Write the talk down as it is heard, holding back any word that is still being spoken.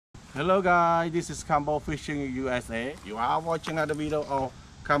Hello guys, this is Kumbo Fishing USA. You are watching another video of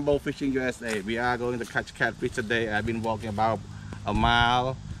Kumbo Fishing USA. We are going to catch catfish today. I've been walking about a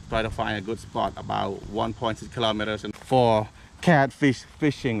mile trying to find a good spot about 1.6 kilometers for catfish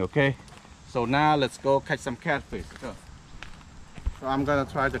fishing, okay? So now let's go catch some catfish. So I'm gonna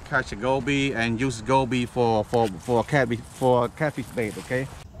try to catch a goby and use goby for catfish bait, okay?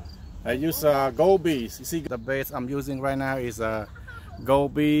 I use gobies. You see the bait I'm using right now is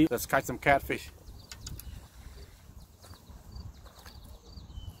goby. Let's catch some catfish.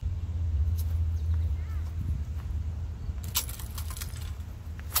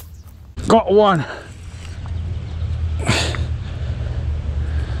 Got one.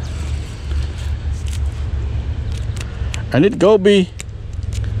 I need goby.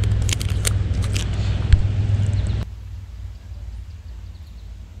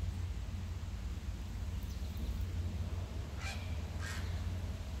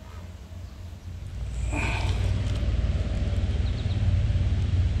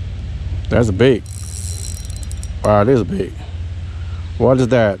 That's big. Wow, it is big. What is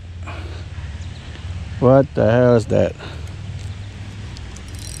that? What the hell is that?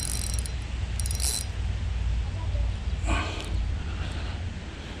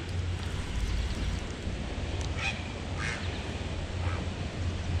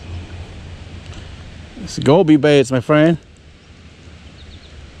 It's goby baits, my friend.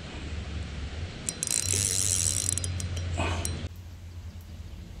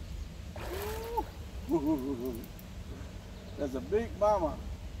 That's a big mama.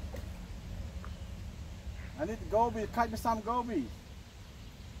 I need goby. Catch me some goby.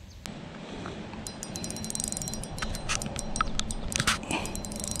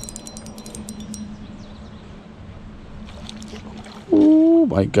 Oh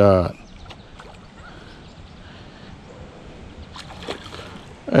my God.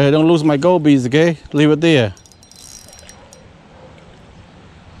 Hey, don't lose my gobies, okay? Leave it there.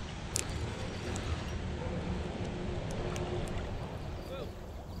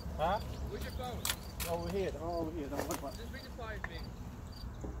 Huh? Where's your phone? Over here. Over here. Don't worry about it. Just bring your pliers, Big.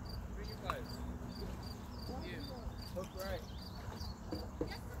 Bring your pliers. You. Hook right. Just the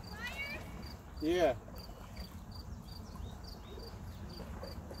pliers? Yeah.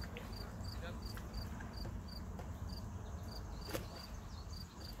 Yep.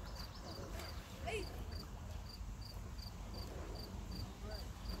 Hey.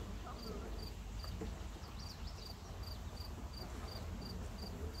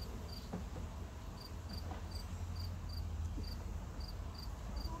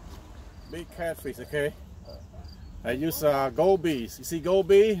 Big catfish, okay? I use gobies. You see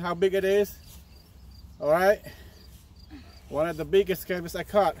goby, how big it is? All right. One of the biggest catfish I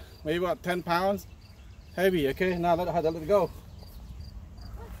caught. Maybe about 10 pounds. Heavy, okay? Now let it go.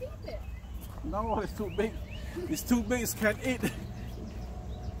 Let's keep it. No, it's too big. It's too big, it can't eat.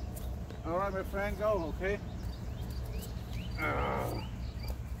 All right, my friend, go, okay?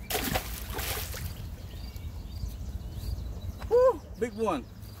 Woo, big one.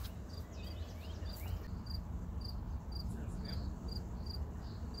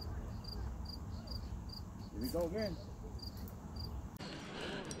 Here we go again.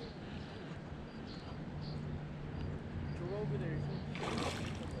 Go over there.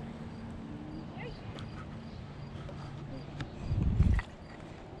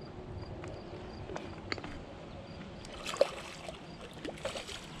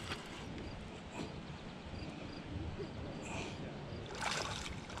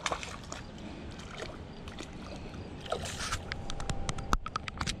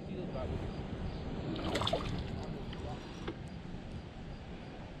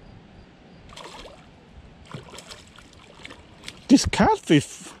 This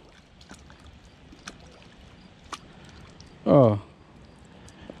catfish. Oh,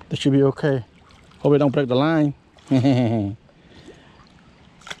 that should be okay. Hope we don't break the line. Another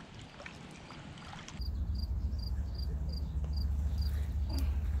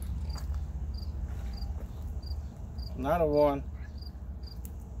one.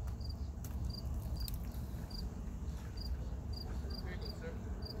 Here you go, sir.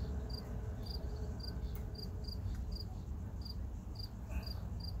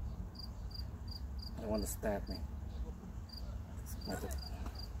 They want to stab me.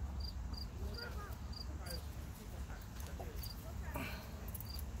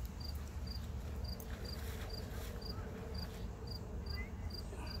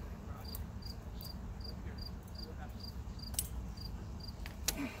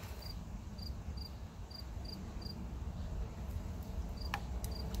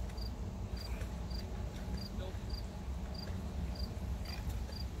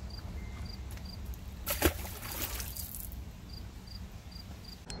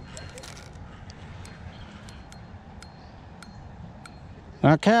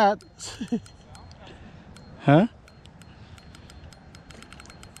 Now, cat. Huh?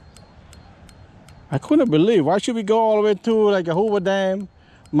 I couldn't believe. Why should we go all the way to like a Hoover Dam,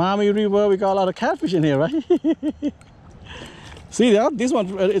 Maumee River? We got a lot of catfish in here, right? See that? This one,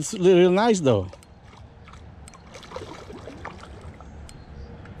 it's really nice though.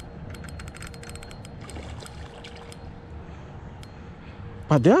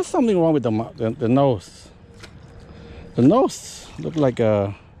 But there's something wrong with the nose. The nose look like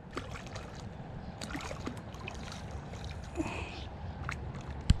a.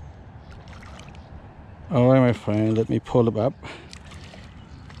 All right, my friend, let me pull it up.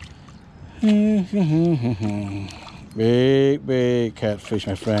 Big catfish,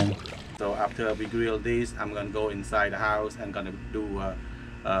 my friend. So after we grill this, I'm gonna go inside the house and gonna do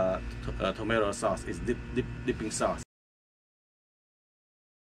tomato sauce. It's dipping sauce.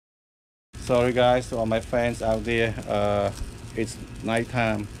 Sorry guys to all my fans out there. It's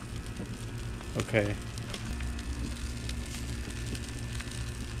nighttime. Okay.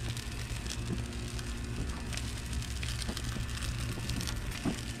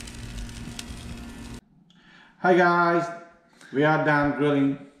 Hi guys, we are done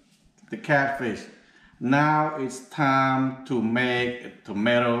grilling the catfish. Now it's time to make a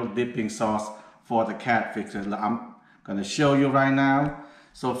tomato dipping sauce for the catfish. I'm gonna show you right now.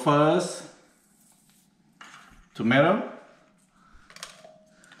 So first, tomato.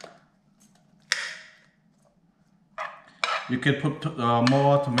 You can put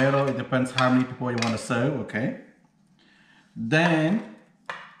more tomato, it depends how many people you want to serve, okay? Then,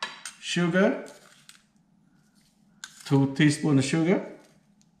 sugar. 2 teaspoons of sugar,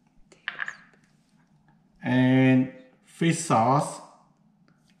 and fish sauce,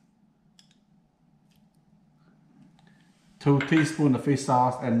 2 teaspoons of fish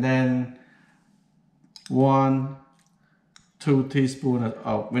sauce, and then 2 teaspoons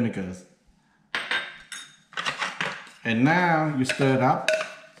of vinegar. And now you stir it up.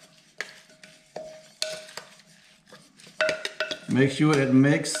 Make sure it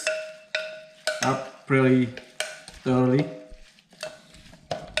mixes up pretty thoroughly.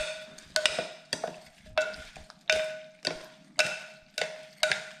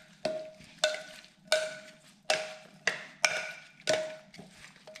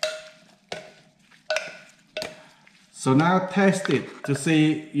 So now test it to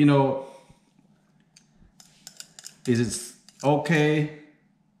see, you know, is it okay?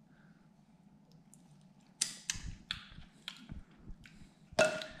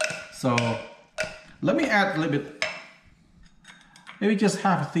 So let me add a little bit, maybe just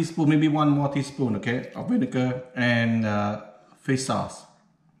half a teaspoon, maybe 1 more teaspoon, okay, of vinegar and fish sauce,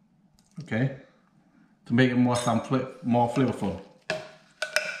 okay, to make it more flavorful.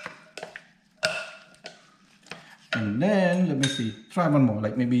 And then let me see, try one more,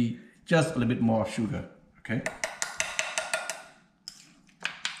 like maybe just a little bit more sugar, okay.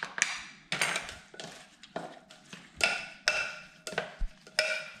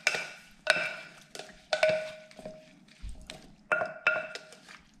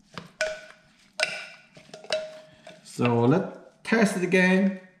 So let's test it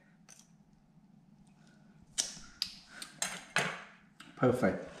again.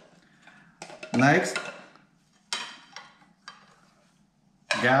 Perfect. Next,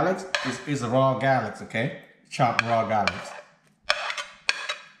 garlic is raw garlic, okay? Chopped raw garlic.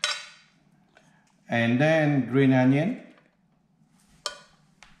 And then green onions.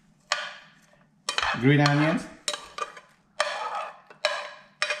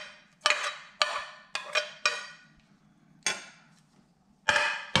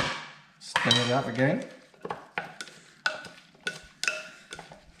 Stir it up again.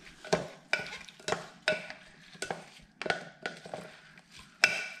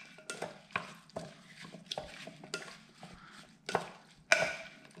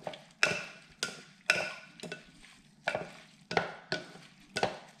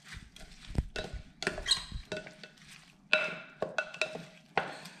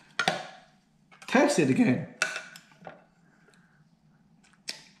 Taste it again.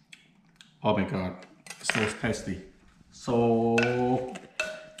 Oh my god, it's so tasty. So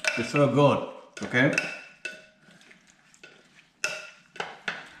it's so good, okay?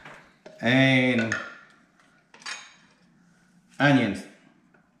 And onions.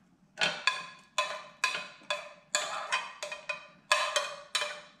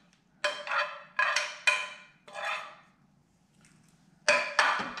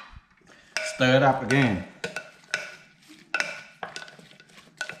 Stir it up again.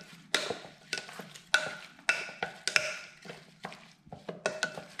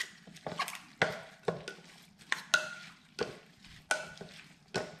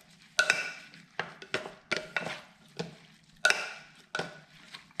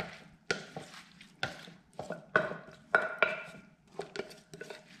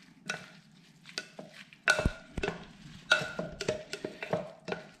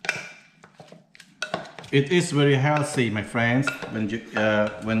 It is very healthy, my friends, when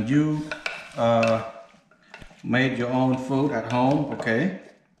you make your own food at home, okay?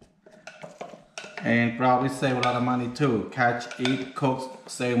 And probably save a lot of money too. Catch, eat, cook,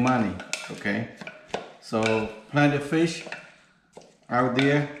 save money, okay? So plenty of fish out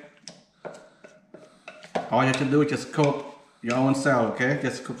there. All you have to do is just cook your own self, okay?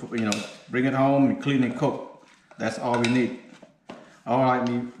 Just cook, bring it home and clean and cook. That's all we need. All right,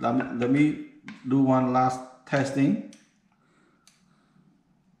 let me do one last testing.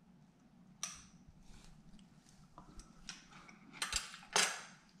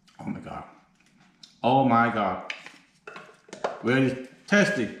 Oh my God. Oh my God. Very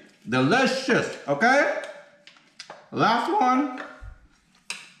tasty. Delicious, okay? Last one.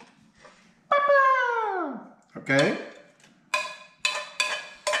 Okay.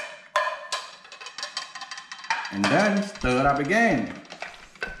 And then stir it up again.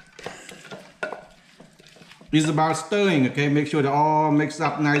 It's about stirring, okay? Make sure they all mix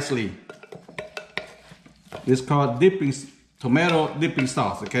up nicely. It's called dipping, tomato dipping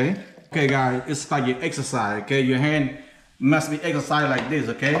sauce, okay? Okay guys, it's like your exercise, okay? Your hand must be exercised like this,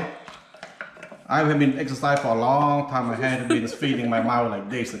 okay? I have been exercising for a long time. My hand has been feeding my mouth like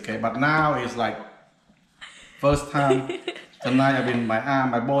this, okay? But now it's like first time tonight my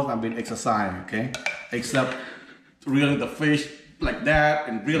arm, my both I've been exercising, okay? Except reeling the fish like that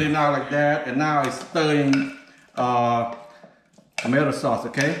and reeling out like that, and now it's stirring tomato sauce,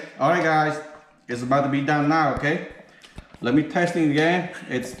 okay? All right, guys, it's about to be done now, okay? Let me testing again.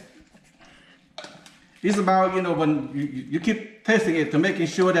 It's about, when you keep testing it to making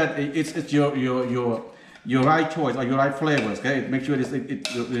sure that it's your right choice or your right flavors, okay? Make sure it's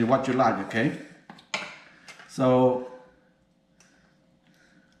what you like, okay? So,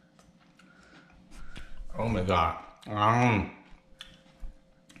 oh my God,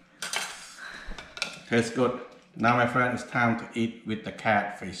 tastes good. Now, my friend, it's time to eat with the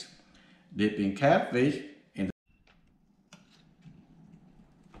catfish. Dipping catfish in the...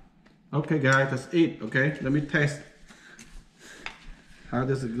 Okay, guys, let's eat. Okay, let me taste. How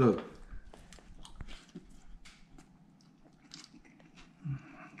does it look?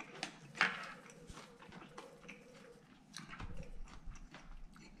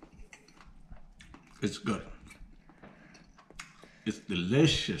 It's good. It's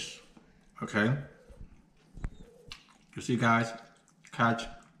delicious. Okay. You see, guys, catch,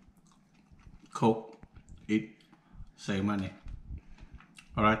 cook, eat, save money.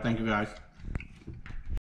 All right, thank you, guys.